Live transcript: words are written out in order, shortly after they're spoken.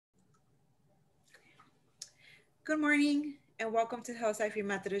Good morning and welcome to Hillside Free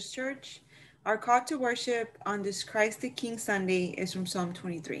Methodist Church. Our call to worship on this Christ the King Sunday is from Psalm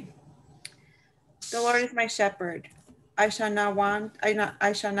 23. The Lord is my shepherd. I shall not want,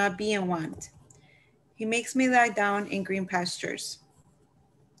 I shall not be in want. He makes me lie down in green pastures.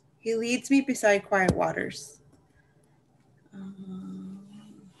 He leads me beside quiet waters.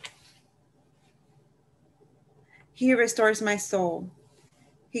 He restores my soul.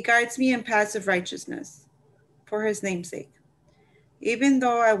 He guides me in paths of righteousness for his name's sake. Even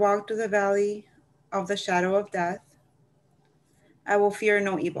though I walk through the valley of the shadow of death, I will fear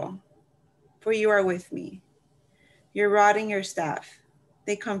no evil, for you are with me. Your rod and your staff,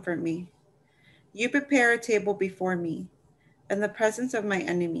 they comfort me. You prepare a table before me in the presence of my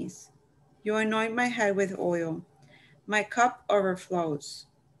enemies. You anoint my head with oil. My cup overflows.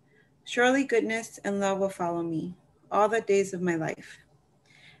 Surely goodness and love will follow me all the days of my life,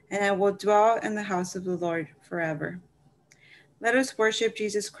 and I will dwell in the house of the Lord forever. Let us worship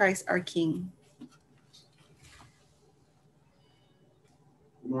Jesus Christ, our King.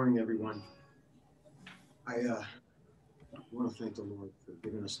 Good morning, everyone. I want to thank the Lord for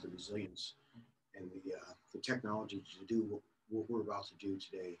giving us the resilience and the technology to do what we're about to do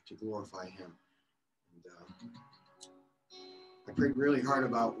today, to glorify Him. And I prayed really hard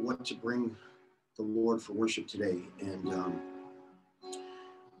about what to bring the Lord for worship today, and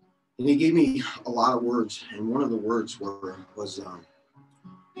He gave me a lot of words, and one of the words was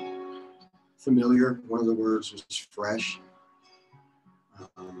familiar. One of the words was fresh.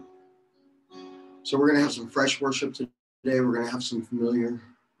 So we're going to have some fresh worship today. We're going to have some familiar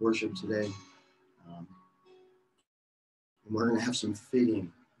worship today. And we're going to have some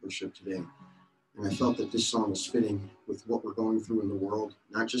fitting worship today. And I felt that this song is fitting with what we're going through in the world,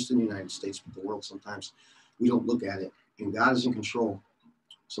 not just in the United States, but the world. Sometimes we don't look at it. And God is in control.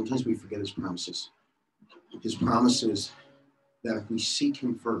 Sometimes we forget His promises. His promises that if we seek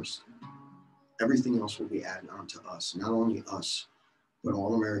Him first, everything else will be added on to us. Not only us, but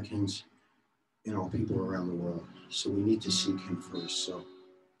all Americans and all people around the world. So we need to seek Him first. So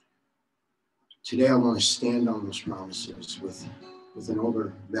today I want to stand on those promises with an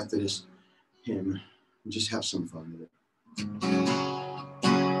older Methodist hymn and just have some fun with it.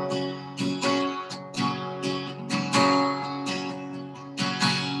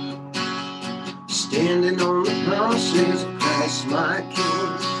 Standing on the promises of Christ my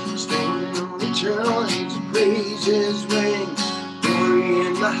King, standing on eternal age of praise His reign. Glory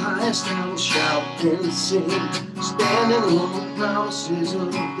in the highest, I will shout and sing, standing on the promises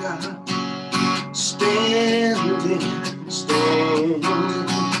of God. Standing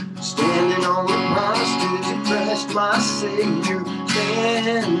on the promises of Christ my Savior.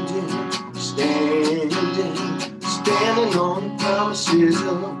 Standing on the promises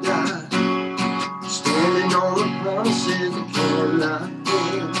of God. Standing on the promises that cannot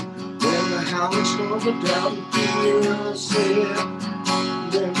fail. When the howling storms are down, the King will sail.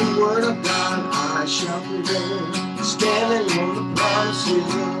 Every word of God I shall prevail. Standing on the promises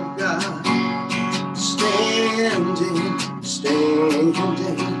of God.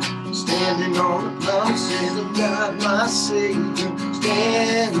 Standing on the promises of God, my Savior.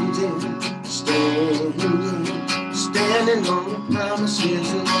 Standing on the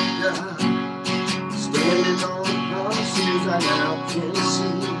promises of God. Standing on the promises I now can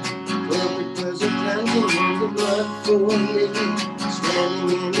see. Perfect as a cleansing in the blood for me.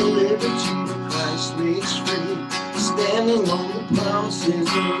 Standing in the liberty that Christ makes free. Standing on the promises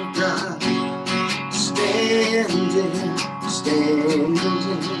of God.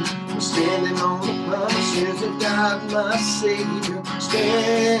 Standing on the promises of God, my Savior.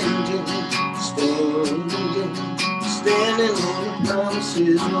 Standing on the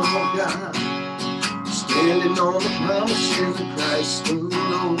promises of God. Standing on the promises of Christ the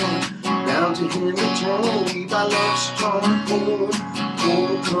Lord. Down to Him eternally by love's strong cord.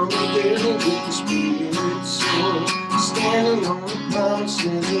 Overcome the daily with the Spirit's sword. Standing on the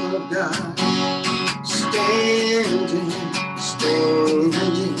promises of God. Standing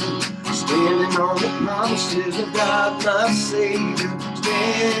on the promises of God, my Savior.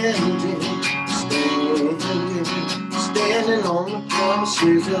 Standing on the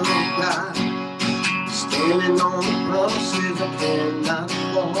promises of God. Standing on the promises I cannot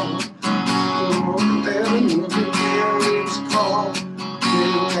fall. Oh, barely in the air is called.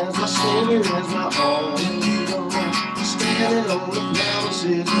 As my Savior, as my all in all. Standing on the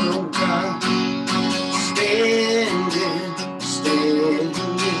promises of God.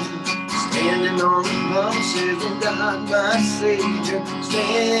 Standing on the promises of God, my Savior.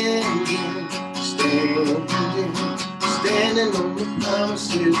 Standing on the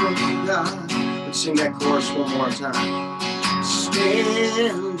promises of God. Let's sing that chorus one more time.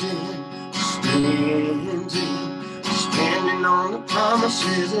 Standing, standing on the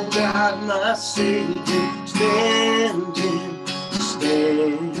promises of God, my Savior. Standing,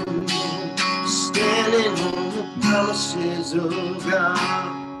 standing on the promises of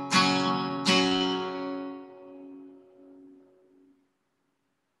God.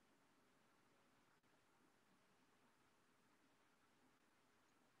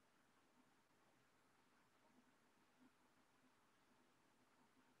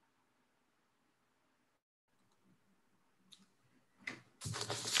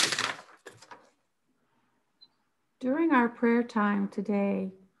 During our prayer time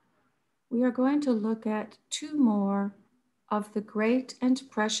today, we are going to look at two more of the great and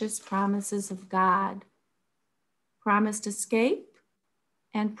precious promises of God: promised escape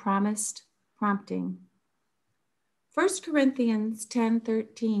and promised prompting. 1 Corinthians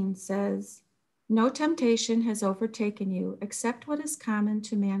 10:13 says, "No temptation has overtaken you except what is common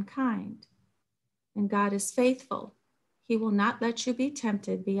to mankind. And God is faithful. He will not let you be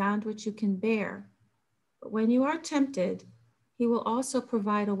tempted beyond what you can bear. But when you are tempted, he will also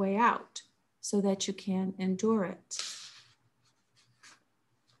provide a way out so that you can endure it."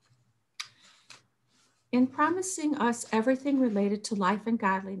 In promising us everything related to life and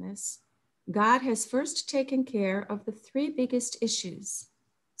godliness, God has first taken care of the three biggest issues: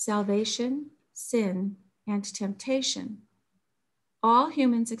 salvation, sin, and temptation. All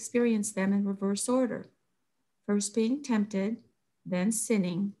humans experience them in reverse order: first being tempted, then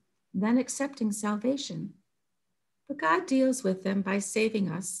sinning, then accepting salvation. But God deals with them by saving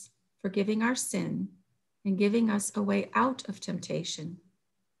us, forgiving our sin, and giving us a way out of temptation.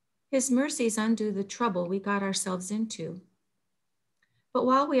 His mercies undo the trouble we got ourselves into. But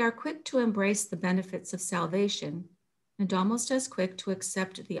while we are quick to embrace the benefits of salvation, and almost as quick to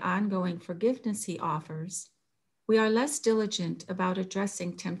accept the ongoing forgiveness he offers, we are less diligent about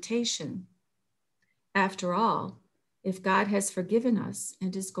addressing temptation. After all, if God has forgiven us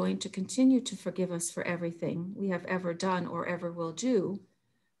and is going to continue to forgive us for everything we have ever done or ever will do,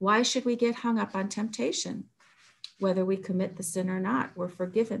 why should we get hung up on temptation? Whether we commit the sin or not, we're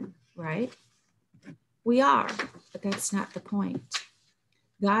forgiven, right? We are, but that's not the point.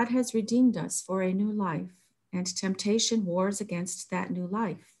 God has redeemed us for a new life, and temptation wars against that new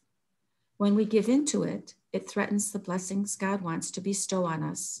life. When we give into it, it threatens the blessings God wants to bestow on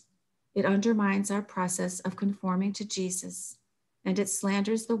us. It undermines our process of conforming to Jesus, and it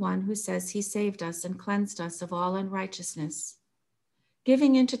slanders the one who says he saved us and cleansed us of all unrighteousness.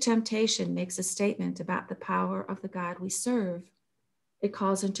 Giving into temptation makes a statement about the power of the God we serve. It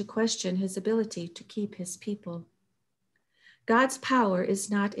calls into question his ability to keep his people. God's power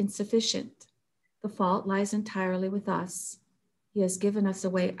is not insufficient. The fault lies entirely with us. He has given us a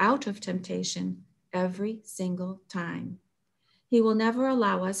way out of temptation every single time. He will never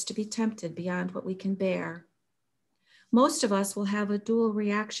allow us to be tempted beyond what we can bear. Most of us will have a dual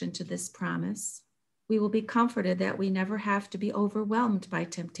reaction to this promise. We will be comforted that we never have to be overwhelmed by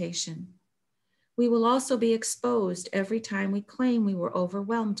temptation. We will also be exposed every time we claim we were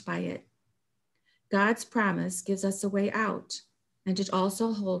overwhelmed by it. God's promise gives us a way out, and it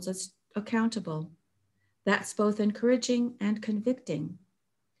also holds us accountable. That's both encouraging and convicting.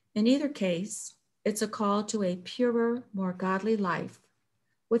 In either case, it's a call to a purer, more godly life,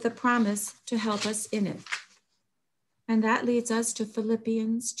 with a promise to help us in it. And that leads us to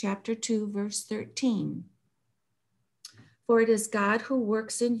Philippians chapter 2, verse 13. "For it is God who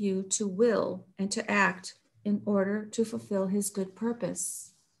works in you to will and to act in order to fulfill his good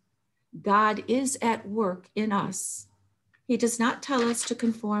purpose." God is at work in us. He does not tell us to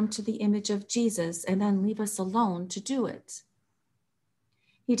conform to the image of Jesus and then leave us alone to do it.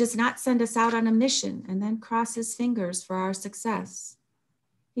 He does not send us out on a mission and then cross his fingers for our success.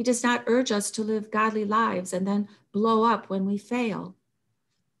 He does not urge us to live godly lives and then blow up when we fail.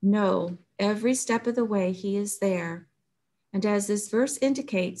 No, every step of the way he is there. And as this verse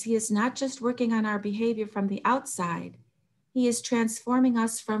indicates, he is not just working on our behavior from the outside, he is transforming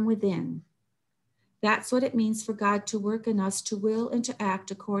us from within. That's what it means for God to work in us to will and to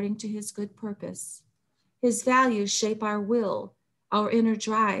act according to his good purpose. His values shape our will, our inner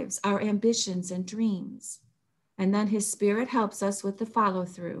drives, our ambitions and dreams. And then his Spirit helps us with the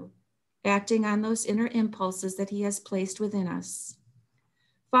follow-through, acting on those inner impulses that he has placed within us.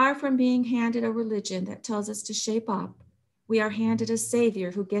 Far from being handed a religion that tells us to shape up, we are handed a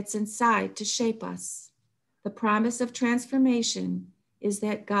Savior who gets inside to shape us. The promise of transformation is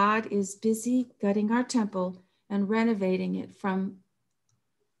that God is busy gutting our temple and renovating it from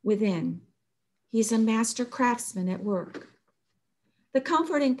within. He's a master craftsman at work. The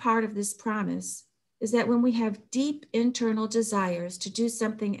comforting part of this promise is that when we have deep internal desires to do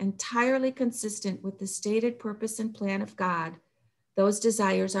something entirely consistent with the stated purpose and plan of God, those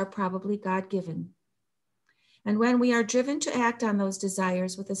desires are probably God-given. And when we are driven to act on those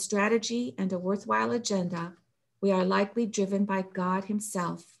desires with a strategy and a worthwhile agenda, we are likely driven by God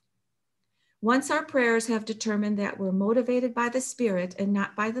Himself. Once our prayers have determined that we're motivated by the Spirit and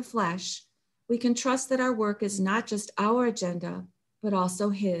not by the flesh, we can trust that our work is not just our agenda, but also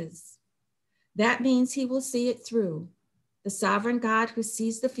His. That means He will see it through. The sovereign God who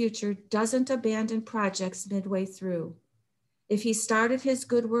sees the future doesn't abandon projects midway through. If He started His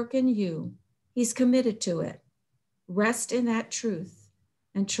good work in you, He's committed to it. Rest in that truth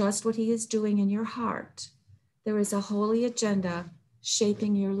and trust what He is doing in your heart. There is a holy agenda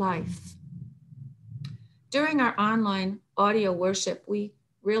shaping your life. During our online audio worship, we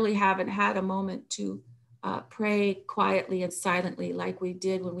really haven't had a moment to pray quietly and silently like we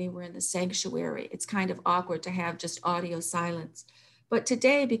did when we were in the sanctuary. It's kind of awkward to have just audio silence. But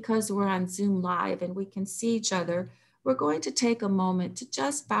today, because we're on Zoom Live and we can see each other, we're going to take a moment to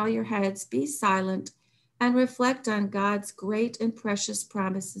just bow your heads, be silent, and reflect on God's great and precious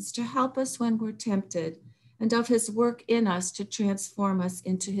promises to help us when we're tempted, and of His work in us to transform us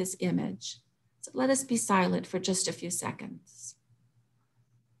into His image. So let us be silent for just a few seconds.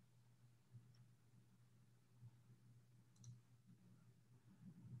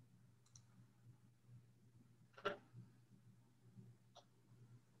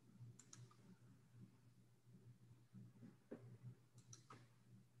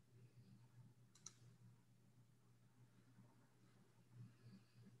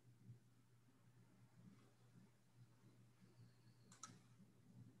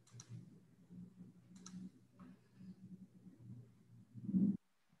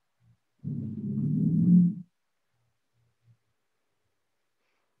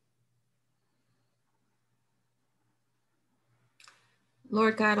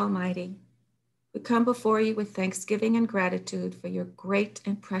 Lord God Almighty, we come before you with thanksgiving and gratitude for your great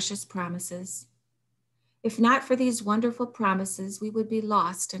and precious promises. If not for these wonderful promises, we would be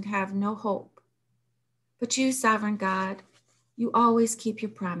lost and have no hope. But you, sovereign God, you always keep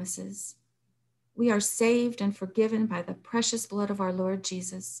your promises. We are saved and forgiven by the precious blood of our Lord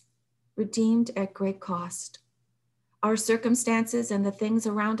Jesus, redeemed at great cost. Our circumstances and the things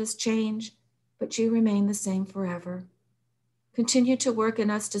around us change, but you remain the same forever. Continue to work in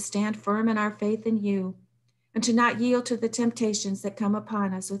us to stand firm in our faith in you and to not yield to the temptations that come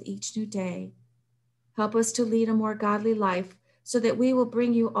upon us with each new day. Help us to lead a more godly life so that we will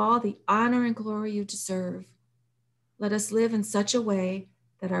bring you all the honor and glory you deserve. Let us live in such a way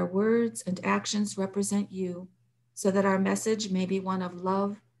that our words and actions represent you, so that our message may be one of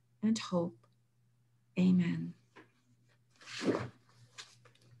love and hope. Amen.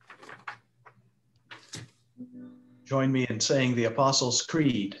 Join me in saying the Apostles'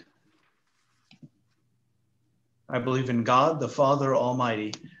 Creed. I believe in God, the Father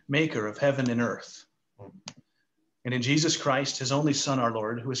Almighty, maker of heaven and earth, and in Jesus Christ, his only Son, our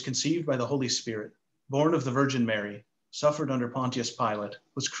Lord, who was conceived by the Holy Spirit, born of the Virgin Mary, suffered under Pontius Pilate,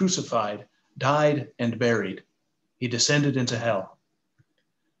 was crucified, died, and buried. He descended into hell.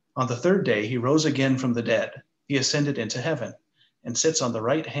 On the third day, he rose again from the dead. He ascended into heaven and sits on the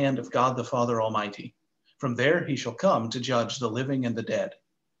right hand of God, the Father Almighty. From there, he shall come to judge the living and the dead.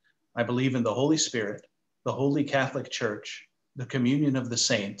 I believe in the Holy Spirit, the Holy Catholic Church, the communion of the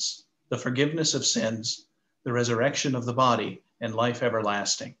saints, the forgiveness of sins, the resurrection of the body, and life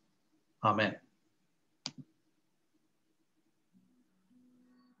everlasting. Amen.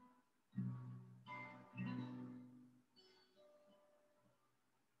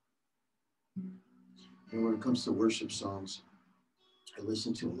 And when it comes to worship songs, I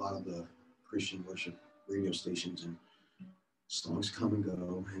listen to a lot of the Christian worship radio stations, and songs come and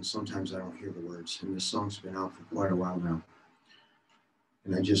go, and sometimes I don't hear the words. And this song's been out for quite a while now.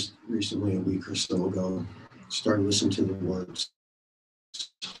 And I just recently, a week or so ago, started listening to the words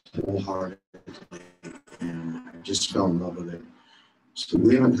wholeheartedly, and I just fell in love with it. So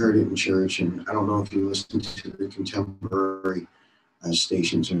we haven't heard it in church, and I don't know if you listen to the contemporary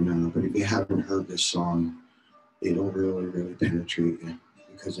stations or not, but if you haven't heard this song, it'll really, really penetrate you,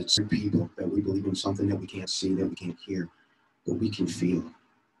 because it's people that we believe in something that we can't see, that we can't hear, but we can feel.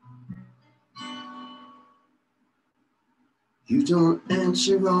 You don't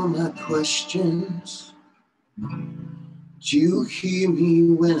answer all my questions. Do you hear me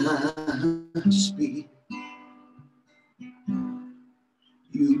when I speak?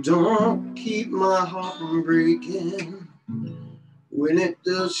 You don't keep my heart from breaking. When it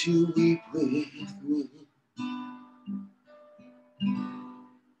does, you weep with me.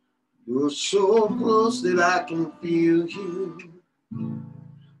 You're so close that I can feel you,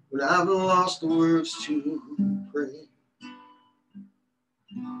 but I've lost the words to pray.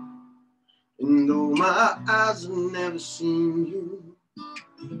 And though my eyes have never seen you,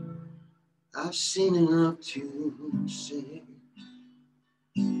 I've seen enough to say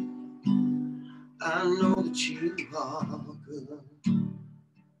I know that you are good.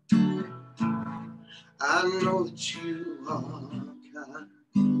 I know that you are kind.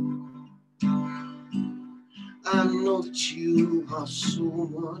 I know that you are so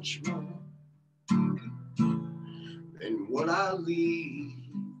much more than what I leave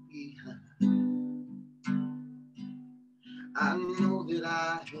behind. I know that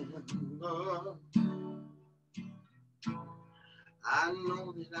I am loved. I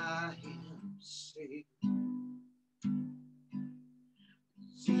know that I am safe.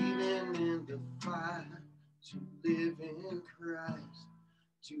 Even in the fire, to live in Christ,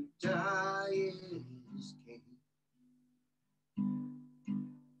 to die is gain.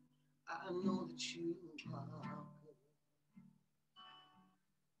 I know that you are good.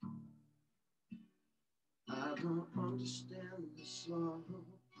 I don't understand the sorrow, but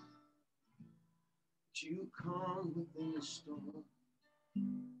you come within the storm.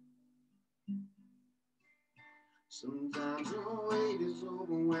 Sometimes the weight is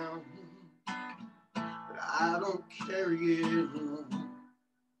overwhelming, but I don't carry it alone.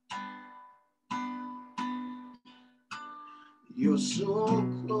 You're so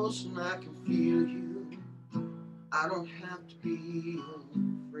close and I can feel you. I don't have to be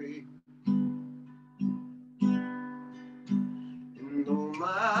afraid. And though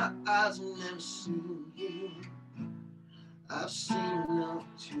my eyes have never seen you, I've seen enough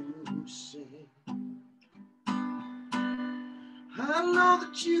to say I know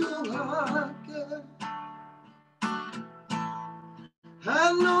that you are good.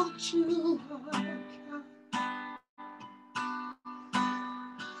 I know that you are kind.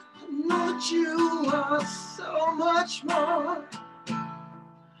 I know that you are so much more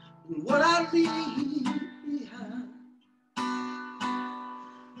than what I leave behind. I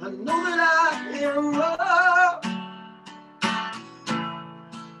know that I am loved.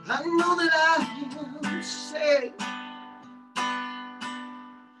 I know that I am safe.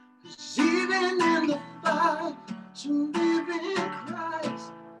 'Cause even in the fight to live in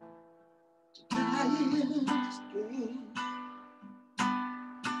Christ, to die is gain.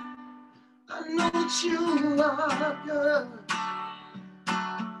 I know that you are good.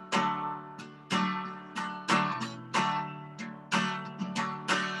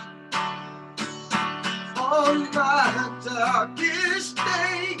 On my darkest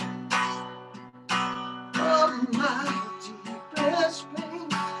day, on my deepest pain,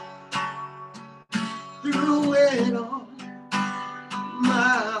 through it all,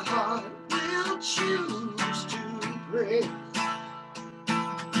 my heart will choose to pray.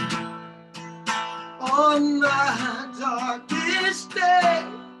 On my darkest day,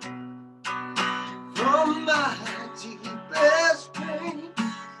 from my deepest pain,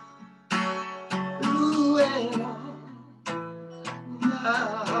 through it all, my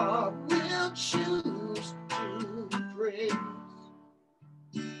heart will choose to praise.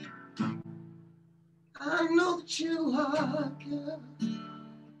 I know that you are good.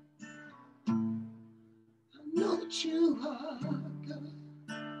 I know that you are good.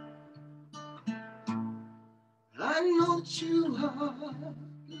 I know that you are good.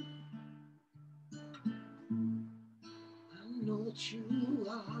 I know that you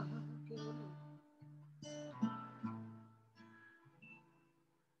are good.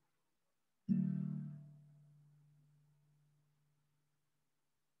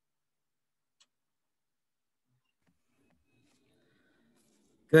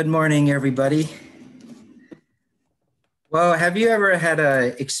 Good morning, everybody. Well, have you ever had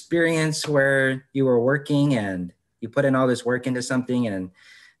an experience where you were working and you put in all this work into something and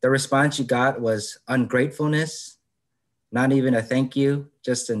the response you got was ungratefulness, not even a thank you,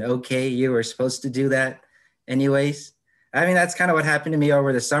 just an okay, you were supposed to do that anyways? I mean, that's kind of what happened to me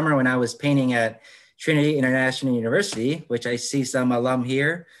over the summer when I was painting at Trinity International University, which I see some alum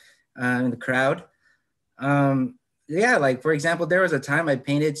here in the crowd. Yeah, like for example, there was a time I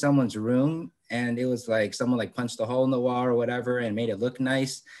painted someone's room and it was like someone like punched a hole in the wall or whatever and made it look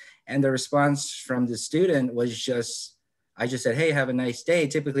nice. And the response from the student was just, I just said, hey, have a nice day.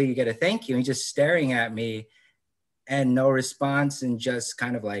 Typically you get a thank you, and just staring at me and no response and just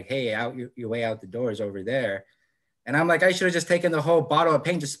kind of like, hey, out your way out the door is over there. And I'm like, I should have just taken the whole bottle of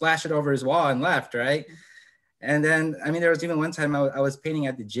paint, just splashed it over his wall and left, right? And then, I mean, there was even one time I was painting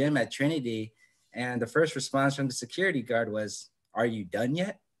at the gym at Trinity, and the first response from the security guard was, are you done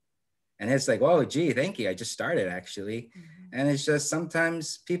yet? And it's like, oh, gee, thank you. I just started actually. And it's just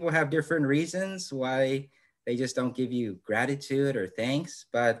sometimes people have different reasons why they just don't give you gratitude or thanks.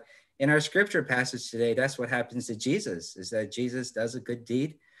 But in our scripture passage today, that's what happens to Jesus, is that Jesus does a good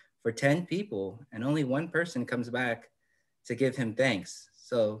deed for 10 people and only one person comes back to give him thanks.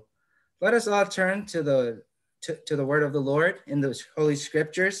 So let us all turn to the word of the Lord in the Holy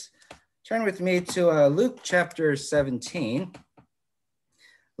Scriptures. Turn with me to Luke chapter 17.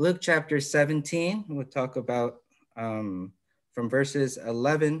 Luke chapter 17, we'll talk about from verses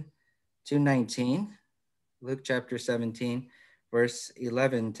 11 to 19. Luke chapter 17, verse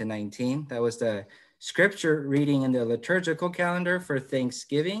 11 to 19. That was the scripture reading in the liturgical calendar for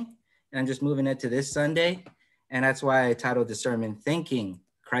Thanksgiving. And I'm just moving it to this Sunday. And that's why I titled the sermon, Thanking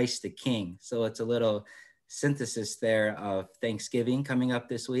Christ the King. So it's a little synthesis there of Thanksgiving coming up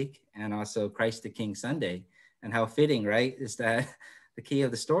this week and also Christ the King Sunday. And how fitting, right? Is that the key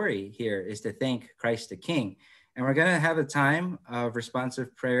of the story here is to thank Christ the King. And we're going to have a time of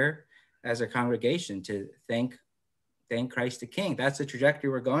responsive prayer as a congregation to thank Christ the King. That's the trajectory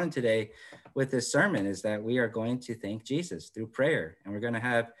we're going today with this sermon, is that we are going to thank Jesus through prayer. And we're going to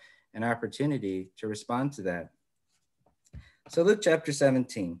have an opportunity to respond to that. So Luke chapter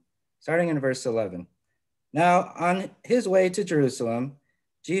 17, starting in verse 11. Now on his way to Jerusalem,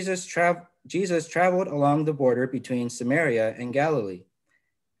 Jesus traveled along the border between Samaria and Galilee.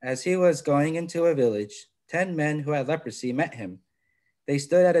 As he was going into a village, 10 men who had leprosy met him. They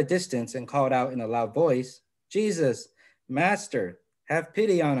stood at a distance and called out in a loud voice, Jesus, Master, have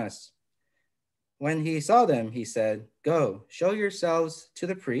pity on us. When he saw them, he said, Go, show yourselves to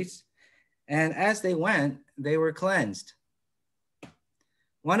the priests. And as they went, they were cleansed.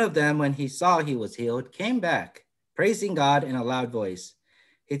 One of them, when he saw he was healed, came back, praising God in a loud voice.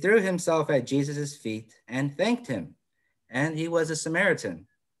 He threw himself at Jesus' feet and thanked him, and he was a Samaritan.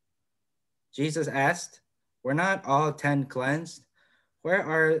 Jesus asked, Were not all 10 cleansed? Where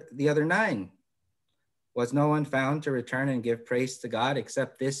are the other 9? Was no one found to return and give praise to God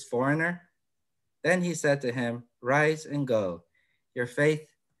except this foreigner? Then he said to him, Rise and go. Your faith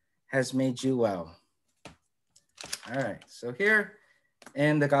has made you well. All right, so here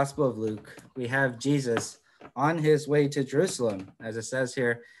in the Gospel of Luke, we have Jesus on his way to Jerusalem, as it says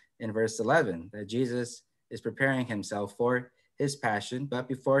here in verse 11, that Jesus is preparing himself for his passion, but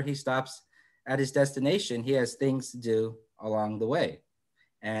before he stops at his destination, he has things to do along the way.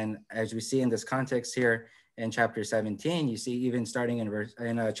 And as we see in this context here in chapter 17, you see even starting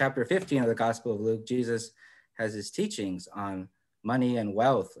in chapter 15 of the Gospel of Luke, Jesus has his teachings on money and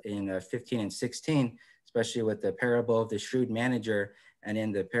wealth in 15 and 16, especially with the parable of the shrewd manager and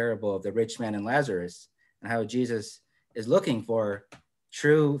in the parable of the rich man and Lazarus, and how Jesus is looking for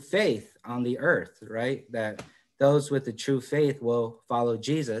true faith on the earth, right? That those with the true faith will follow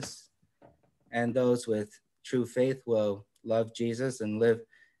Jesus, and those with true faith will love Jesus and live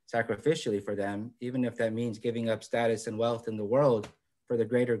sacrificially for them, even if that means giving up status and wealth in the world for the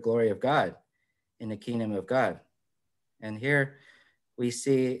greater glory of God in the kingdom of God. And here we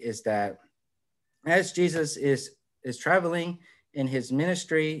see is that as Jesus is traveling in his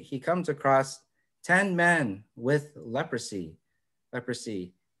ministry, he comes across 10 men with leprosy,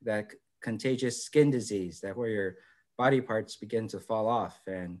 that contagious skin disease, that where your body parts begin to fall off.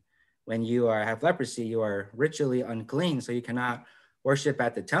 And when you have leprosy, you are ritually unclean, so you cannot worship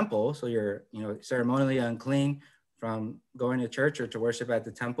at the temple. So you're ceremonially unclean from going to church or to worship at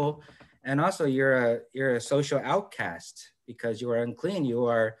the temple. And also you're a social outcast because you are unclean, you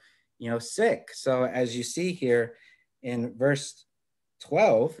are sick. So as you see here in verse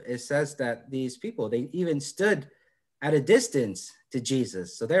 12, it says that these people, they even stood at a distance to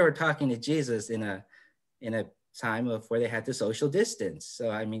Jesus. So they were talking to Jesus in a time of where they had to social distance.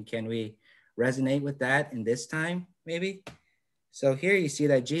 So I mean, can we resonate with that in this time maybe? So here you see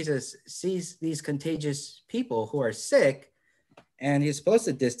that Jesus sees these contagious people who are sick, and he's supposed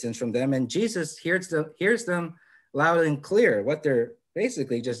to distance from them, and Jesus hears them loud and clear, what they're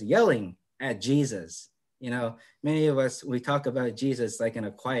basically just yelling at Jesus. Many of us, we talk about Jesus like in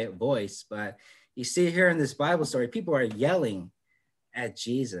a quiet voice, but you see here in this Bible story, people are yelling at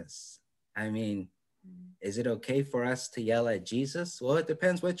Jesus. I mean, is it okay for us to yell at Jesus? Well, it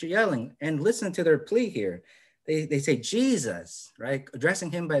depends what you're yelling. And listen to their plea here. They say Jesus, right?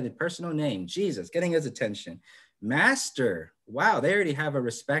 Addressing him by the personal name, Jesus, getting his attention. Master, wow, they already have a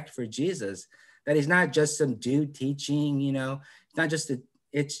respect for Jesus, that he's not just some dude teaching, it's not just,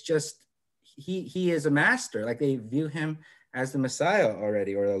 it's just, he is a master. Like they view him as the Messiah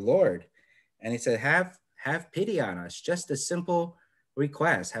already, or the Lord. And he said, have pity on us. Just a simple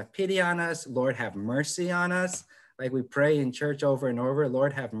request. Have pity on us, Lord, have mercy on us. Like we pray in church over and over,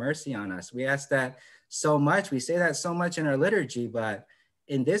 Lord, have mercy on us. We ask that so much. We say that so much in our liturgy, but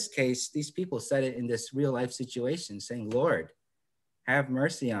in this case, these people said it in this real life situation, saying, Lord, have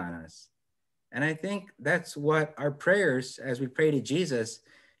mercy on us. And I think that's what our prayers as we pray to Jesus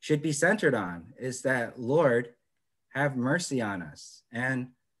should be centered on, is that, Lord, have mercy on us. And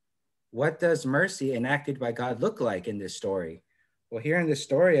what does mercy enacted by God look like in this story? Well, here in this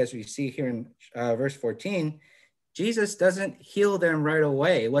story, as we see here in verse 14, Jesus doesn't heal them right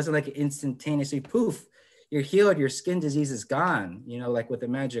away. It wasn't like instantaneously, poof, you're healed, your skin disease is gone, like with a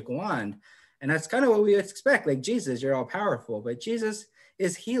magic wand. And that's kind of what we expect. Like Jesus, you're all powerful, but Jesus'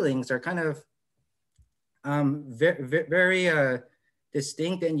 healings are kind of very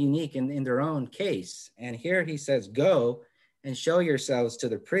distinct and unique in their own case. And here he says, go and show yourselves to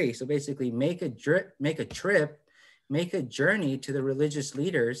the priest. So basically make a journey to the religious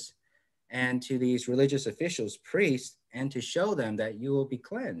leaders and to these religious officials, priests, and to show them that you will be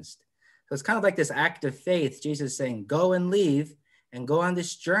cleansed. So it's kind of like this act of faith. Jesus saying, go and leave and go on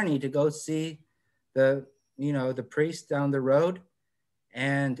this journey to go see the priest down the road.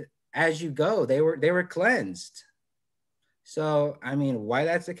 And as you go, they were cleansed. So, I mean, why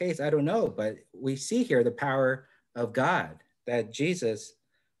that's the case, I don't know. But we see here the power of God, that Jesus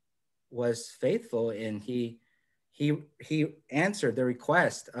was faithful and he answered the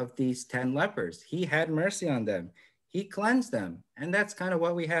request of these 10 lepers. He had mercy on them. He cleansed them. And that's kind of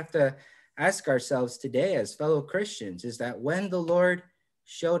what we have to ask ourselves today as fellow Christians, is that when the Lord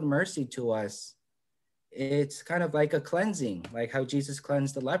showed mercy to us, it's kind of like a cleansing, like how Jesus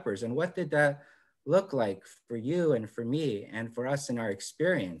cleansed the lepers. And what did that look like for you and for me and for us in our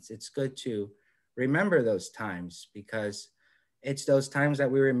experience? It's good to remember those times, because it's those times that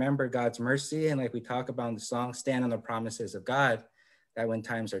we remember God's mercy. And like we talk about in the song, stand on the promises of God, that when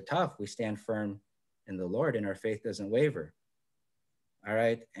times are tough, we stand firm in the Lord and our faith doesn't waver. All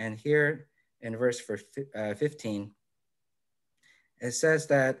right. And here in verse 15, it says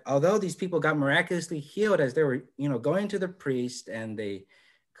that although these people got miraculously healed as they were, going to the priest, and they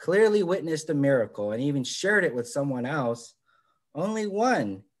clearly witnessed the miracle and even shared it with someone else, only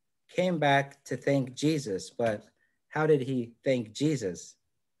one came back to thank Jesus. But how did he thank Jesus?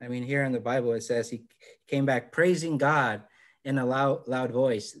 I mean, here in the Bible, it says he came back praising God in a loud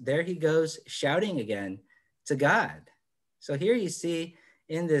voice. There he goes shouting again to God. So here you see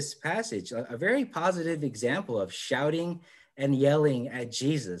in this passage a very positive example of shouting and yelling at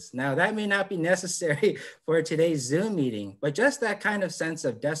Jesus. Now, that may not be necessary for today's Zoom meeting, but just that kind of sense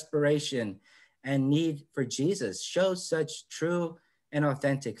of desperation and need for Jesus shows such true and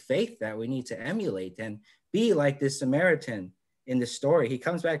authentic faith that we need to emulate and be like this Samaritan in the story. He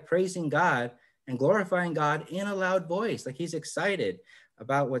comes back praising God and glorifying God in a loud voice, like he's excited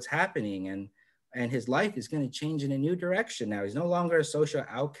about what's happening, and his life is going to change in a new direction now. He's no longer a social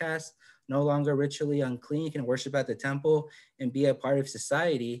outcast, no longer ritually unclean. He can worship at the temple and be a part of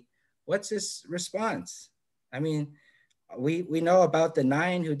society. What's his response? I mean, we know about the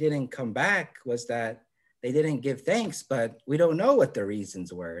 9 who didn't come back was that they didn't give thanks, but we don't know what the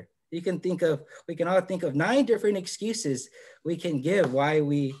reasons were. We can all think of 9 different excuses we can give why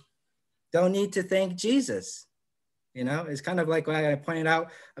we don't need to thank Jesus. It's kind of like what I pointed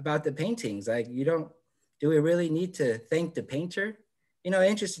out about the paintings. Like, do we really need to thank the painter? The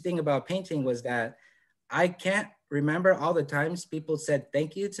interesting thing about painting was that I can't remember all the times people said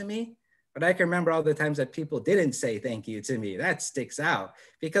thank you to me, but I can remember all the times that people didn't say thank you to me. That sticks out,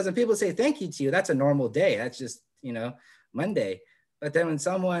 because when people say thank you to you, that's a normal day. That's just, Monday. But then when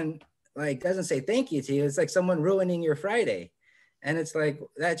someone doesn't say thank you to you, it's like someone ruining your Friday. And it's like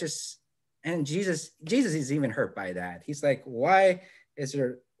that just, and Jesus is even hurt by that. He's like, why is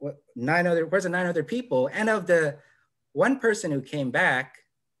there where's the 9 other people? And of the one person who came back,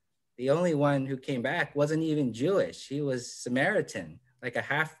 the only one who came back wasn't even Jewish. He was Samaritan, like a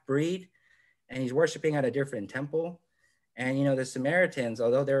half-breed, and he's worshiping at a different temple. And, the Samaritans,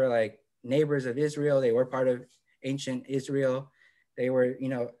 although they were like neighbors of Israel, they were part of ancient Israel. They were,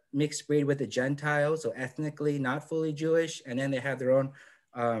 mixed breed with the Gentiles, so ethnically not fully Jewish. And then they had their own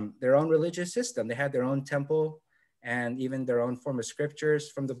religious system. They had their own temple and even their own form of scriptures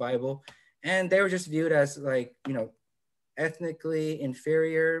from the Bible. And they were just viewed as ethnically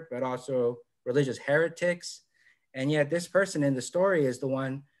inferior, but also religious heretics. And yet this person in the story is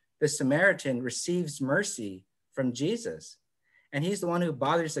the Samaritan receives mercy from Jesus. And he's the one who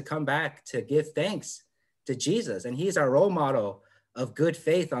bothers to come back to give thanks to Jesus. And he's our role model of good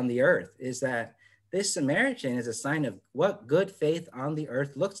faith on the earth, is that this Samaritan is a sign of what good faith on the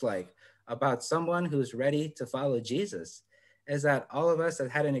earth looks like, about someone who's ready to follow Jesus. Is that all of us have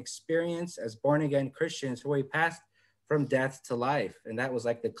had an experience as born again Christians where we passed from death to life. And that was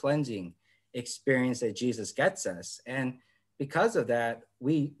like the cleansing experience that Jesus gets us. And because of that,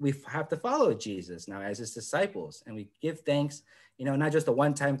 we have to follow Jesus now as his disciples. And we give thanks, not just a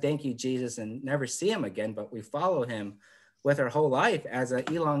one-time thank you, Jesus, and never see him again, but we follow him with our whole life as an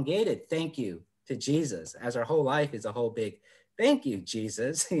elongated thank you to Jesus, as our whole life is a whole big thank you,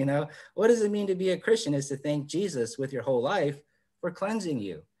 Jesus. What does it mean to be a Christian? Is to thank Jesus with your whole life for cleansing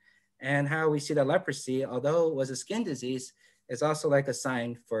you. And how we see that leprosy, although it was a skin disease, is also like a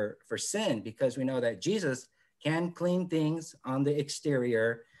sign for sin, because we know that Jesus can clean things on the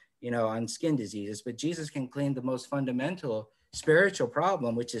exterior, on skin diseases, but Jesus can clean the most fundamental spiritual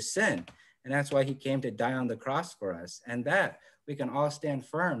problem, which is sin. And that's why he came to die on the cross for us. And that we can all stand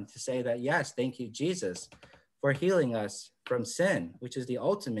firm to say that, yes, thank you, Jesus, for healing us from sin, which is the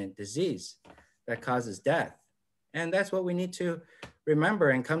ultimate disease that causes death. And that's what we need to remember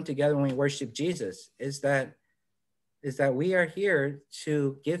and come together when we worship Jesus, is that we are here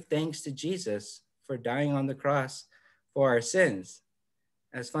to give thanks to Jesus for dying on the cross for our sins.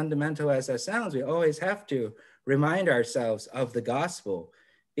 As fundamental as that sounds, we always have to remind ourselves of the gospel,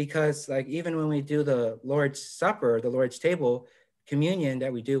 because like even when we do the Lord's Supper, the Lord's table, communion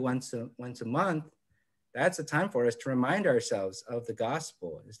that we do once a month, that's a time for us to remind ourselves of the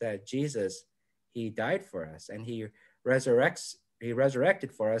gospel, is that Jesus, he died for us and he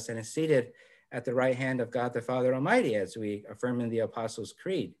resurrected for us and is seated at the right hand of God the Father Almighty, as we affirm in the Apostles'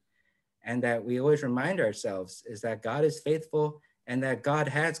 Creed. And that we always remind ourselves is that God is faithful and that God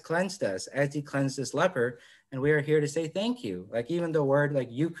has cleansed us as he cleansed this leper. And we are here to say thank you. Like even the word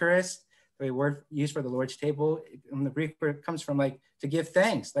like Eucharist, the word used for the Lord's table in the Greek word comes from like to give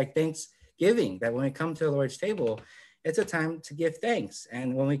thanks, like thanksgiving, that when we come to the Lord's table, it's a time to give thanks.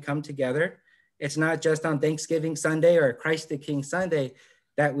 And when we come together, it's not just on Thanksgiving Sunday or Christ the King Sunday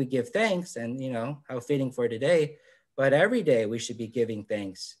that we give thanks, and how fitting for today, but every day we should be giving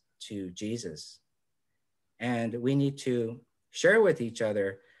thanks to Jesus. And we need to share with each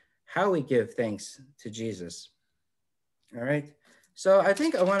other how we give thanks to Jesus. All right. So I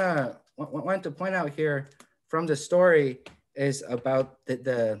think I want to point out here from the story is about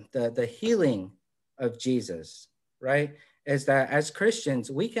the healing of Jesus, right? Is that as Christians,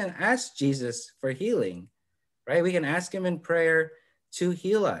 we can ask Jesus for healing, right? We can ask him in prayer to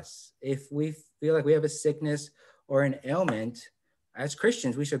heal us. If we feel like we have a sickness or an ailment, as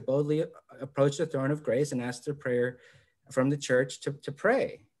Christians, we should boldly approach the throne of grace and ask the prayer from the church to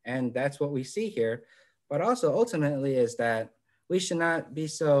pray. And that's what we see here. But also ultimately is that we should not be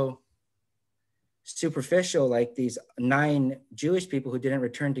so superficial like these 9 Jewish people who didn't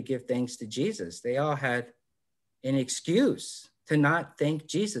return to give thanks to Jesus. They all had an excuse to not thank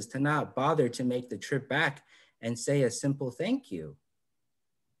Jesus, to not bother to make the trip back and say a simple thank you.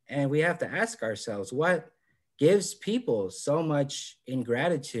 And we have to ask ourselves, what gives people so much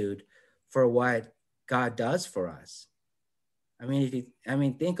ingratitude for what God does for us? I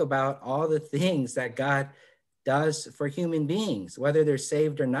mean, think about all the things that God does for human beings, whether they're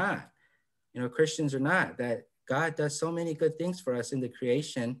saved or not, Christians or not, that God does so many good things for us in the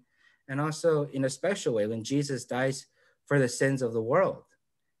creation, and also in a special way when Jesus dies for the sins of the world.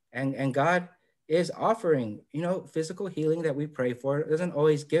 And God is offering, physical healing that we pray for. It doesn't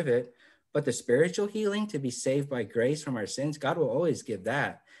always give it, but the spiritual healing to be saved by grace from our sins, God will always give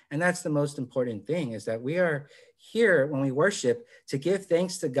that. And that's the most important thing, is that we are here when we worship to give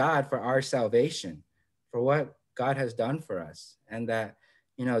thanks to God for our salvation, for what God has done for us. And that,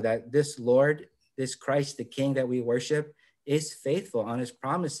 that this Lord, this Christ, the King that we worship, is faithful on his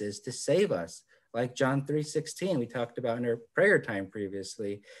promises to save us. Like John 3:16, we talked about in our prayer time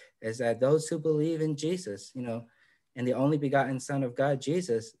previously, is that those who believe in Jesus, and the only begotten Son of God,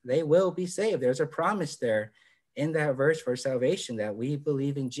 Jesus, they will be saved. There's a promise there in that verse for salvation, that we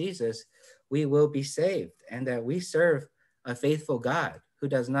believe in Jesus, we will be saved, and that we serve a faithful God who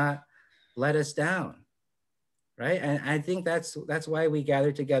does not let us down, right? And I think that's why we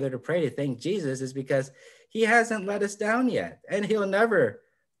gather together to pray, to thank Jesus, is because he hasn't let us down yet, and he'll never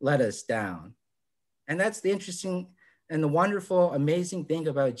let us down. And that's the interesting and the wonderful, amazing thing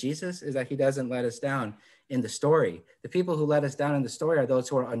about Jesus, is that he doesn't let us down in the story. The people who let us down in the story are those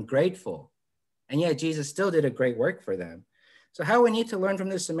who are ungrateful. And yet Jesus still did a great work for them. So how we need to learn from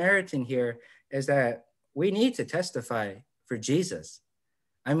the Samaritan here is that we need to testify for Jesus.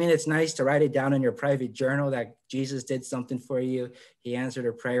 I mean, it's nice to write it down in your private journal that Jesus did something for you. He answered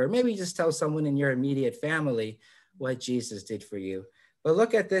a prayer. Or maybe just tell someone in your immediate family what Jesus did for you. But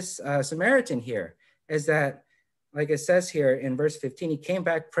look at this Samaritan here, is that, like it says here in verse 15, he came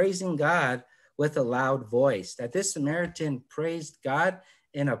back praising God with a loud voice. That this Samaritan praised God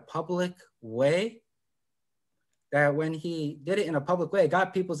in a public way. that when he did it in a public way, it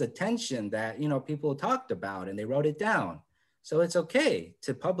got people's attention that, people talked about and they wrote it down. So it's okay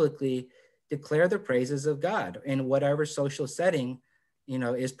to publicly declare the praises of God in whatever social setting,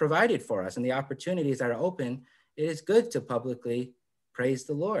 is provided for us, and the opportunities that are open. It is good to publicly praise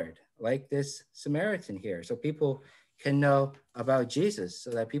the Lord, like this Samaritan here, so people can know about Jesus, so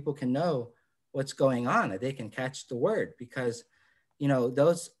that people can know what's going on, that they can catch the word. Because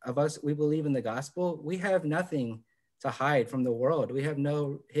those of us, we believe in the gospel, we have nothing to hide from the world. We have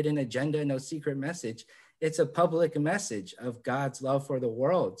no hidden agenda, no secret message. It's a public message of God's love for the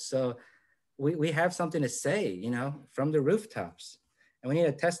world. So we have something to say, from the rooftops, and we need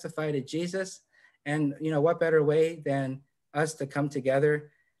to testify to Jesus. And, what better way than us to come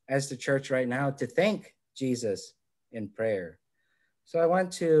together as the church right now to thank Jesus in prayer. So I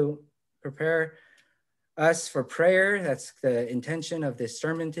want to prepare us for prayer. That's the intention of this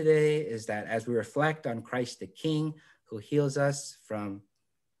sermon today, is that as we reflect on Christ the King, who heals us from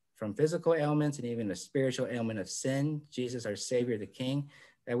physical ailments and even the spiritual ailment of sin, Jesus, our Savior, the King,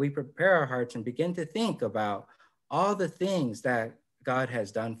 that we prepare our hearts and begin to think about all the things that God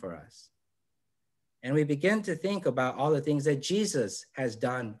has done for us. And we begin to think about all the things that Jesus has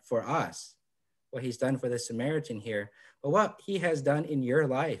done for us, what he's done for the Samaritan here, but what he has done in your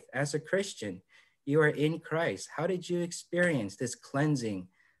life as a Christian. You are in Christ. How did you experience this cleansing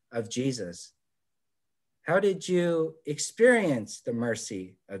of Jesus? How did you experience the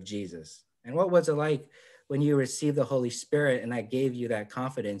mercy of Jesus? And what was it like when you received the Holy Spirit and that gave you that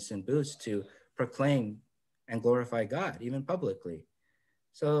confidence and boost to proclaim and glorify God, even publicly?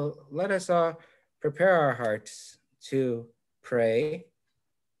 So let us all prepare our hearts to pray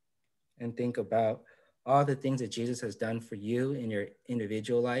and think about all the things that Jesus has done for you in your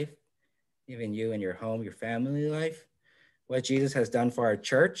individual life, even you in your home, your family life, what Jesus has done for our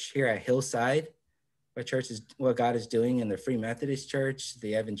church here at Hillside, what God is doing in the Free Methodist Church,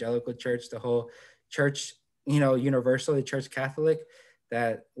 the Evangelical Church, the whole church, universal, the Church Catholic,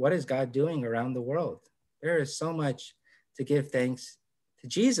 that what is God doing around the world? There is so much to give thanks to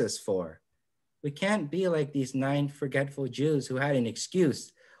Jesus for. We can't be like these 9 forgetful Jews who had an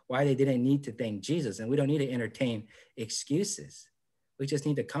excuse why they didn't need to thank Jesus. And we don't need to entertain excuses. We just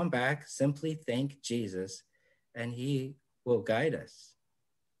need to come back, simply thank Jesus, and he will guide us.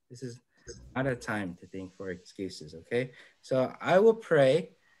 This is not a time to think for excuses, okay? So I will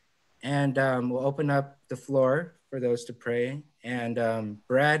pray, and we'll open up the floor for those to pray. And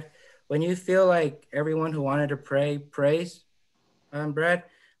Brad, when you feel like everyone who wanted to pray prays, Brad,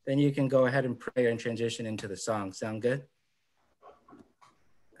 then you can go ahead and pray and transition into the song. Sound good?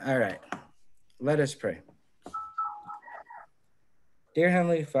 All right, let us pray. Dear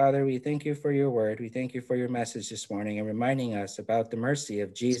Heavenly Father, we thank you for your word. We thank you for your message this morning and reminding us about the mercy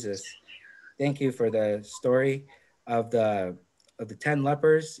of Jesus. Thank you for the story of the 10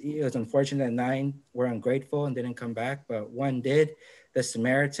 lepers. It was unfortunate that 9 were ungrateful and didn't come back, but one did. The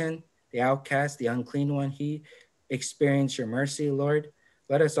Samaritan, the outcast, the unclean one, he experienced your mercy, Lord.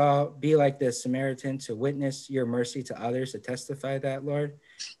 Let us all be like the Samaritan to witness your mercy to others, to testify that, Lord.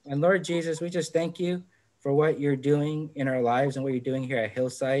 And Lord Jesus, we just thank you for what you're doing in our lives and what you're doing here at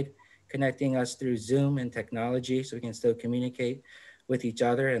Hillside, connecting us through Zoom and technology so we can still communicate with each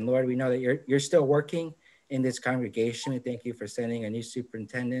other. And Lord, we know that you're still working in this congregation. We thank you for sending a new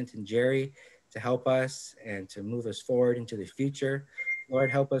superintendent and Jerry to help us and to move us forward into the future. Lord,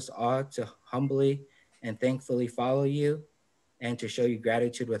 help us all to humbly and thankfully follow you and to show you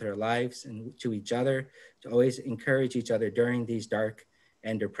gratitude with our lives and to each other, to always encourage each other during these dark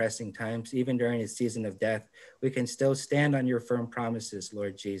and depressing times. Even during a season of death, we can still stand on your firm promises,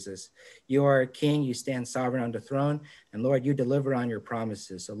 Lord Jesus. You are a king, you stand sovereign on the throne, and Lord, you deliver on your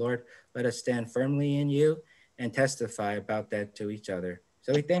promises. So Lord, let us stand firmly in you and testify about that to each other.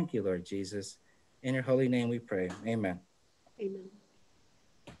 So we thank you, Lord Jesus. In your holy name we pray, amen. Amen.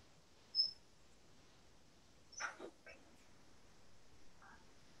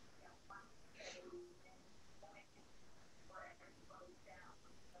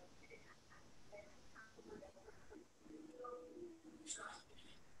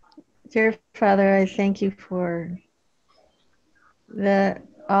 Dear Father, I thank you for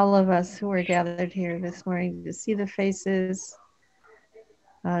all of us who are gathered here this morning to see the faces,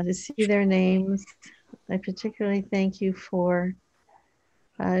 to see their names. I particularly thank you for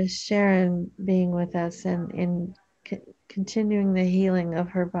Sharon being with us and in continuing the healing of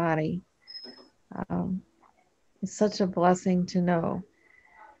her body. It's such a blessing to know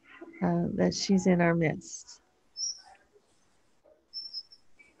that she's in our midst.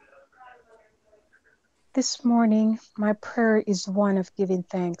 This morning, my prayer is one of giving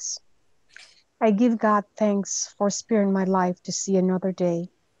thanks. I give God thanks for sparing my life to see another day.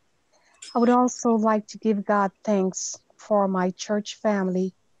 I would also like to give God thanks for my church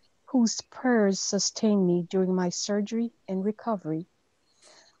family whose prayers sustained me during my surgery and recovery.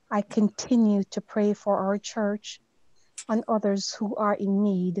 I continue to pray for our church and others who are in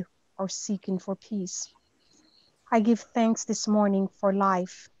need or seeking for peace. I give thanks this morning for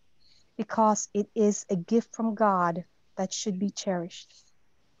life because it is a gift from God that should be cherished.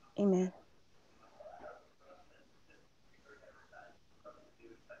 Amen.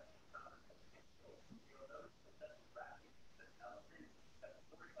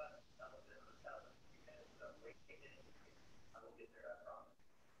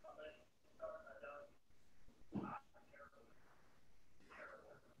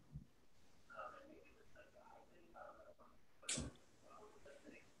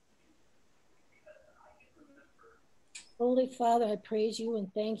 Holy Father, I praise you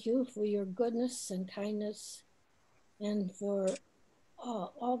and thank you for your goodness and kindness and for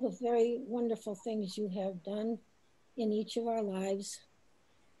all the very wonderful things you have done in each of our lives.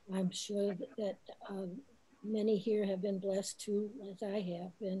 I'm sure that many here have been blessed too, as I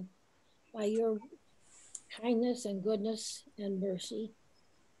have been, by your kindness and goodness and mercy.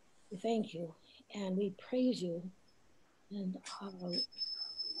 We thank you and we praise you. And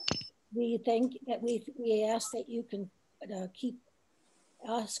we thank that we ask that you can keep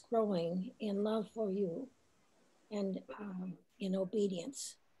us growing in love for you and in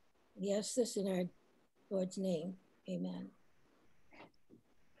obedience. We ask this in our Lord's name. Amen.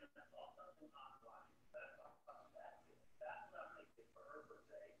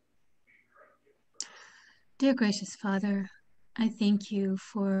 Dear gracious Father, I thank you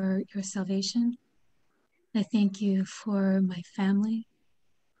for your salvation. I thank you for my family.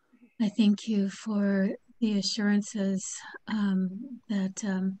 I thank you for the assurances that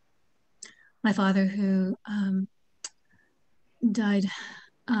my father, who died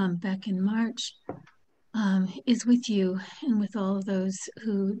back in March, is with you and with all of those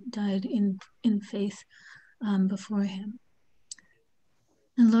who died in faith before him.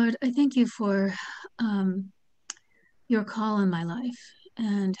 And Lord, I thank you for your call in my life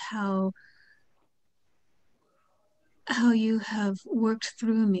and how you have worked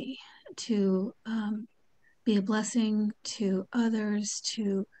through me to be a blessing to others,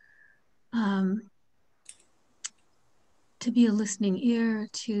 to be a listening ear,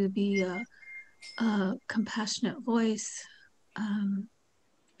 to be a compassionate voice,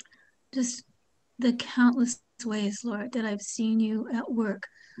 just the countless ways, Lord, that I've seen you at work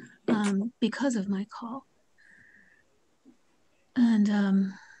because of my call.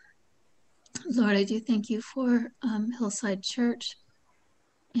 And Lord, I do thank you for Hillside Church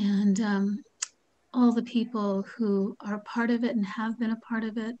and all the people who are part of it and have been a part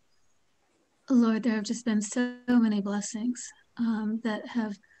of it. Lord, there have just been so many blessings that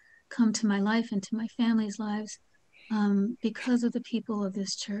have come to my life and to my family's lives because of the people of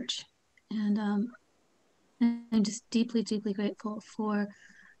this church. And I'm just deeply, deeply grateful for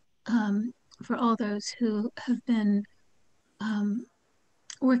all those who have been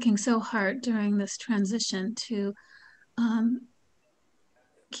working so hard during this transition to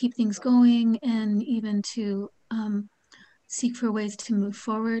keep things going and even to seek for ways to move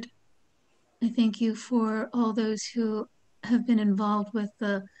forward. I thank you for all those who have been involved with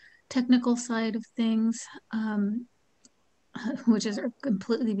the technical side of things, which is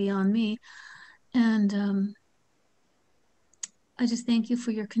completely beyond me. And I just thank you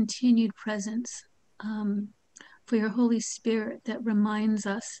for your continued presence, for your Holy Spirit that reminds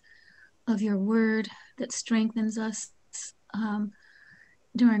us of your word, that strengthens us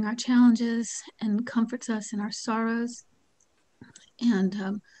during our challenges and comforts us in our sorrows.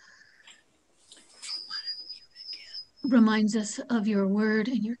 And reminds us of your word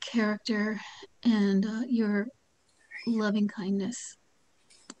and your character and your loving kindness.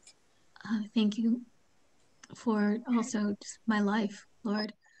 Thank you for also just my life,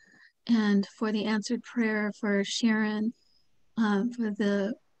 Lord, and for the answered prayer for Sharon, for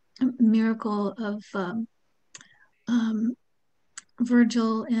the miracle of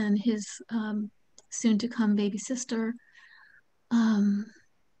Virgil and his soon to come baby sister.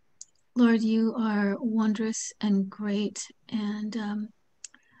 Lord, you are wondrous and great, and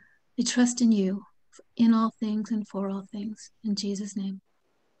I trust in you in all things and for all things. In Jesus' name.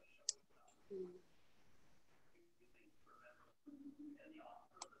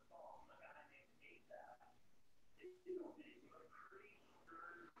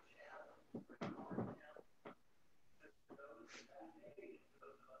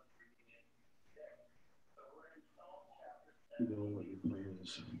 You know what your plan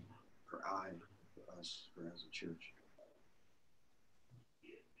is for I us or as a church.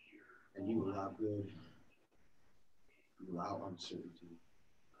 And you allow good, you allow uncertainty,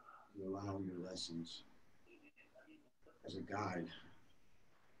 you allow your lessons as a guide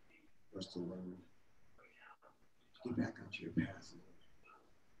for us to learn to get back onto your path, Lord.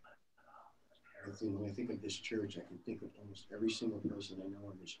 When I think of this church, I can think of almost every single person I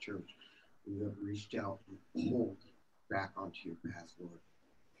know in this church who have reached out and pulled back onto your path, Lord.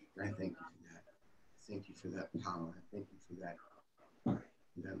 And I thank you for that. I thank you for that power. I thank you for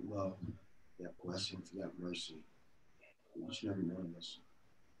that love, that blessing, for that mercy. You just never known this.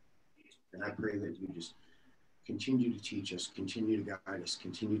 And I pray that you just continue to teach us, continue to guide us,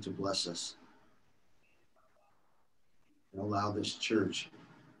 continue to bless us, and allow this church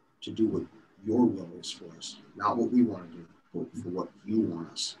to do what your will is for us. Not what we want to do, but for what you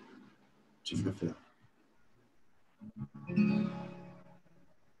want us to fulfill.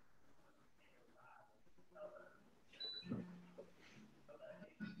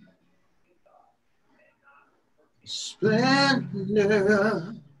 Splendor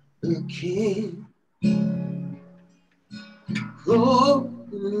of the King, oh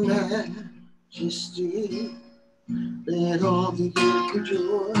majesty, let all the earth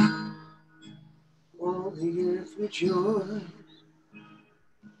rejoice, all the earth rejoice.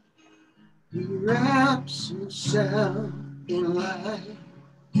 He wraps himself in light,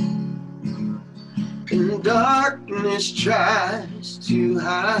 and darkness tries to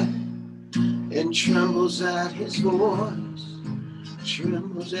hide, and trembles at his voice,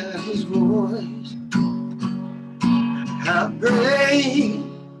 trembles at his voice. How great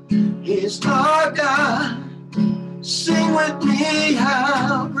is our God? Sing with me,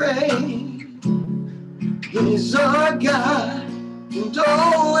 how great is our God? And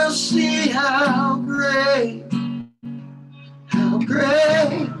oh, we'll see how great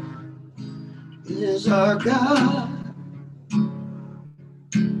is our God.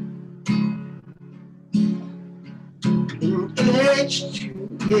 In age to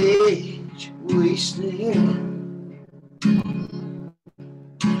age we stand,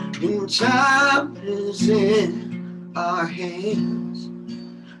 and time is in our hands,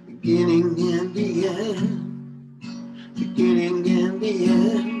 beginning and the end, beginning and the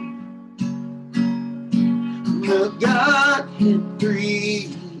end. The Godhead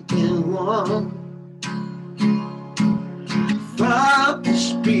three in one, Father,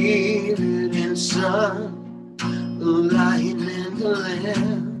 Spirit, and Son, the Lion and the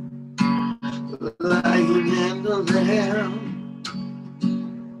Lamb, the Lion and the Lamb.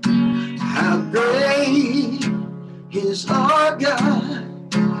 How great is our God?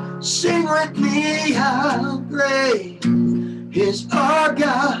 Sing with me, how great is our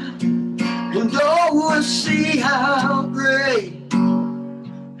God? And oh, we'll see how great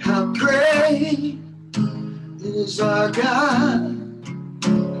is our God.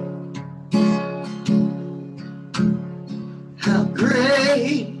 How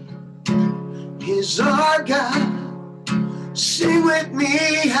great is our God? Sing with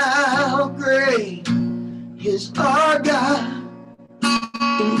me, how great is our God?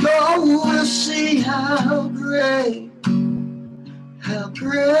 And oh, we'll see how great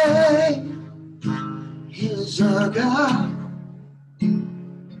is our God.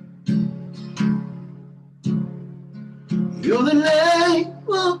 You're the name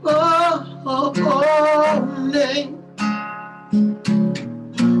above all names,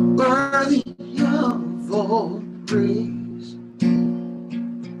 worthy of all praise.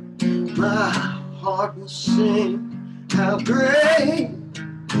 My heart will sing, how great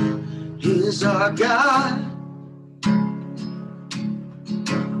is our God.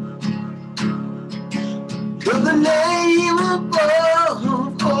 You're the name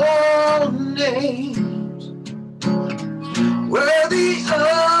above all names, worthy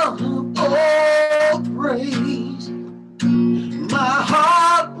of all praise. My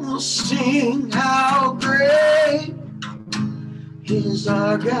heart will sing, how great is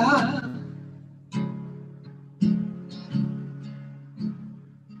our God.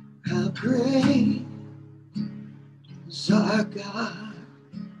 How great is our God.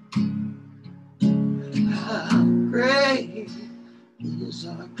 How great is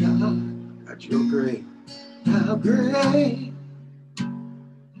our God. God, you're great. How great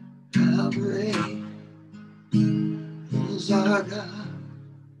is our God.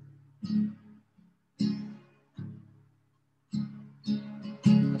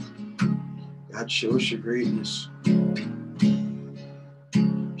 God, show us your greatness.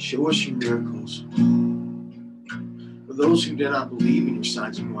 Show us your miracles. For those who do not believe in your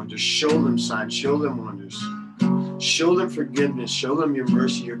signs and wonders, show them signs, show them wonders. Show them forgiveness, show them your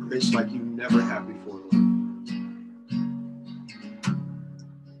mercy, your grace like you never have before.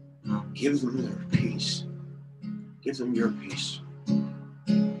 give them their peace. Give them your peace.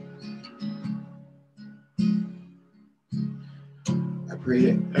 I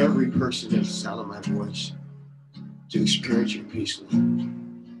pray that every person that's the sound of my voice to experience your peace, Lord.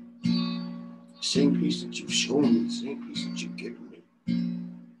 The same peace that you've shown me, the same peace that you've given me.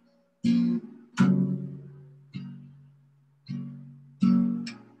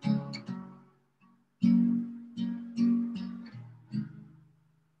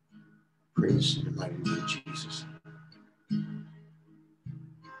 Pray this in the mighty name of Jesus.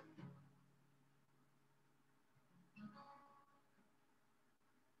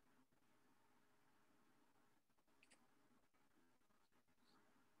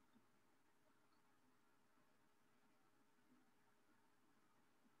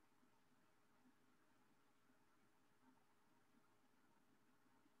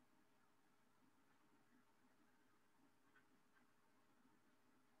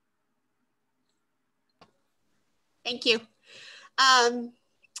 Thank you. A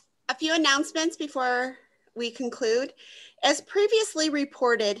few announcements before we conclude. As previously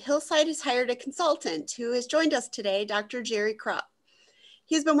reported, Hillside has hired a consultant who has joined us today, Dr. Jerry Krupp.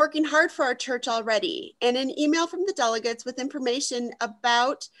 He's been working hard for our church already, and an email from the delegates with information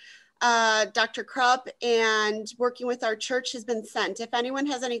about Dr. Krupp and working with our church has been sent. If anyone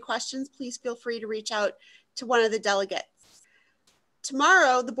has any questions, please feel free to reach out to one of the delegates.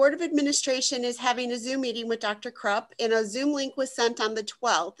 Tomorrow, the Board of Administration is having a Zoom meeting with Dr. Krupp, and a Zoom link was sent on the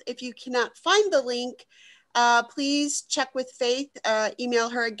 12th. If you cannot find the link, please check with Faith, email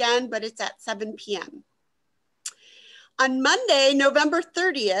her again, but it's at 7 p.m. On Monday, November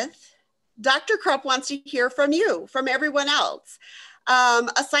 30th, Dr. Krupp wants to hear from you, from everyone else.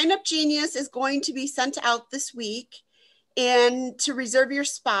 A sign-up genius is going to be sent out this week, and to reserve your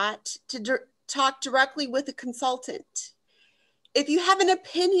spot to talk directly with a consultant. If you have an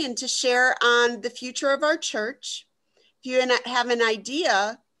opinion to share on the future of our church, if you have an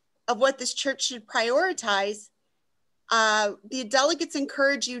idea of what this church should prioritize, the delegates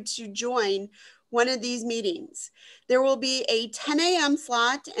encourage you to join one of these meetings. There will be a 10 a.m.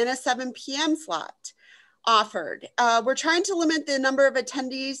 slot and a 7 p.m. slot offered. We're trying to limit the number of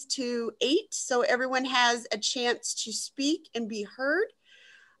attendees to 8, so everyone has a chance to speak and be heard.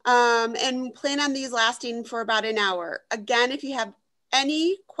 And plan on these lasting for about an hour. Again, if you have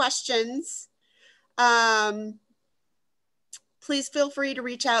any questions, please feel free to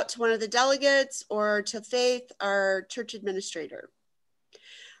reach out to one of the delegates or to Faith, our church administrator.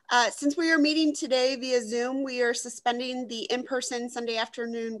 Since we are meeting today via Zoom, we are suspending the in-person Sunday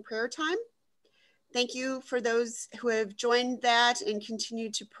afternoon prayer time. Thank you for those who have joined that and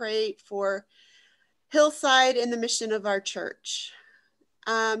continue to pray for Hillside and the mission of our church.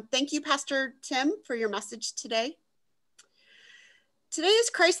 Thank you, Pastor Tim, for your message today. Today is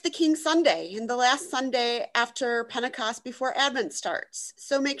Christ the King Sunday, and the last Sunday after Pentecost before Advent starts.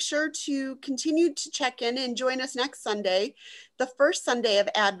 So make sure to continue to check in and join us next Sunday, the first Sunday of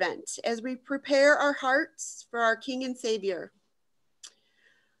Advent, as we prepare our hearts for our King and Savior.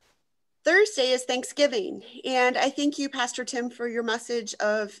 Thursday is Thanksgiving, and I thank you, Pastor Tim, for your message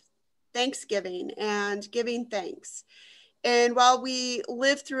of Thanksgiving and giving thanks. And while we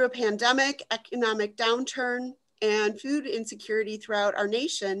live through a pandemic, economic downturn, and food insecurity throughout our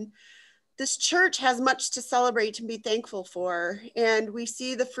nation, this church has much to celebrate and be thankful for. And we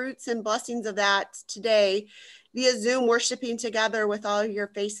see the fruits and blessings of that today via Zoom, worshiping together with all your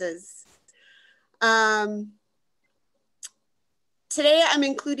faces. Today I'm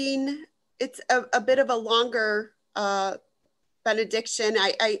including, it's a bit of a longer benediction.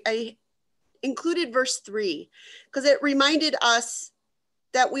 I included verse 3 because it reminded us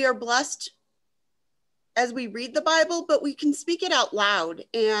that we are blessed as we read the Bible, but we can speak it out loud.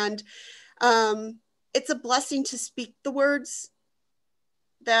 And it's a blessing to speak the words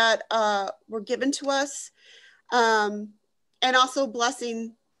that were given to us, and also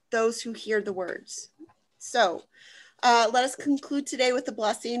blessing those who hear the words. So let us conclude today with a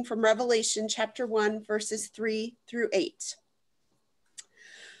blessing from Revelation chapter 1, verses 3 through 8.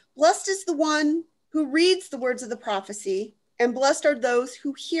 Blessed is the one who reads the words of the prophecy, and blessed are those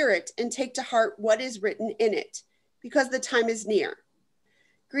who hear it and take to heart what is written in it, because the time is near.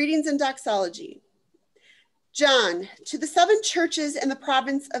 Greetings and doxology. John, to the 7 churches in the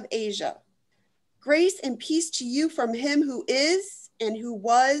province of Asia, grace and peace to you from him who is, and who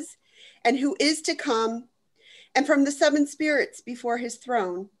was, and who is to come, and from the 7 spirits before his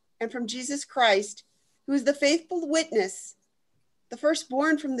throne, and from Jesus Christ, who is the faithful witness, the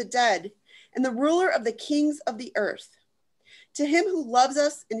firstborn from the dead, and the ruler of the kings of the earth. To him who loves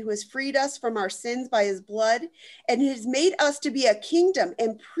us and who has freed us from our sins by his blood, and has made us to be a kingdom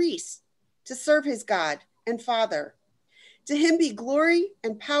and priests to serve his God and Father. To him be glory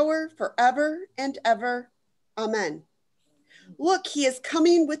and power forever and ever. Amen. Look, he is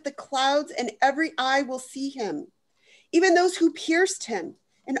coming with the clouds, and every eye will see him, even those who pierced him,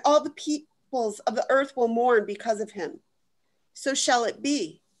 and all the peoples of the earth will mourn because of him. So shall it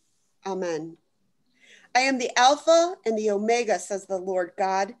be. Amen. I am the Alpha and the Omega, says the Lord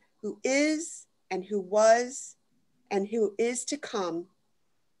God, who is and who was and who is to come,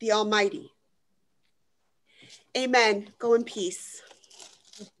 the Almighty. Amen. Go in peace.